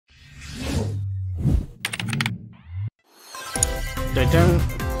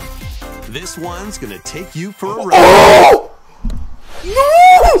This one's gonna take you for a ride. Oh! No!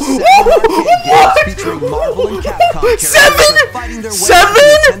 Featuring Marvel and Capcom characters fighting their way on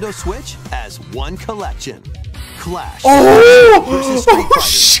Nintendo Switch as one collection. Clash. Oh! Street Oh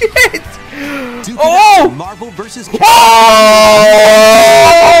shit! Duty Oh! Marvel versus Capcom.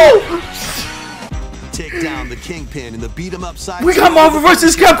 Oh! Take down the Kingpin in the beat 'em up side. We got Marvel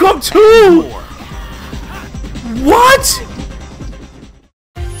versus Capcom 2. What?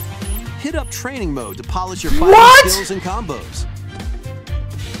 Hit up training mode to polish your fighting skills and combos.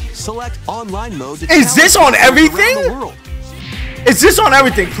 Select online mode to Is this on everything? the world. Is this on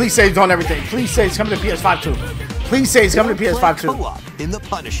everything? Please say it's on everything. Please say it's coming to PS5 too. Please say it's coming to PS5 too. Co-op in the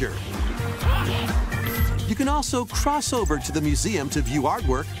Punisher. You can also cross over to the museum to view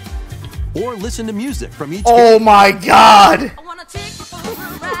artwork or listen to music from each game. My god!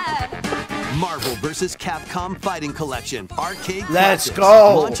 Marvel vs. Capcom Fighting Collection Arcade Let's Classics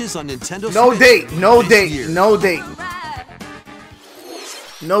go! launches on Nintendo No Switch date, no this date, year. no date.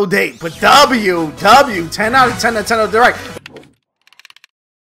 No date, but W, 10 out of 10 Nintendo Direct.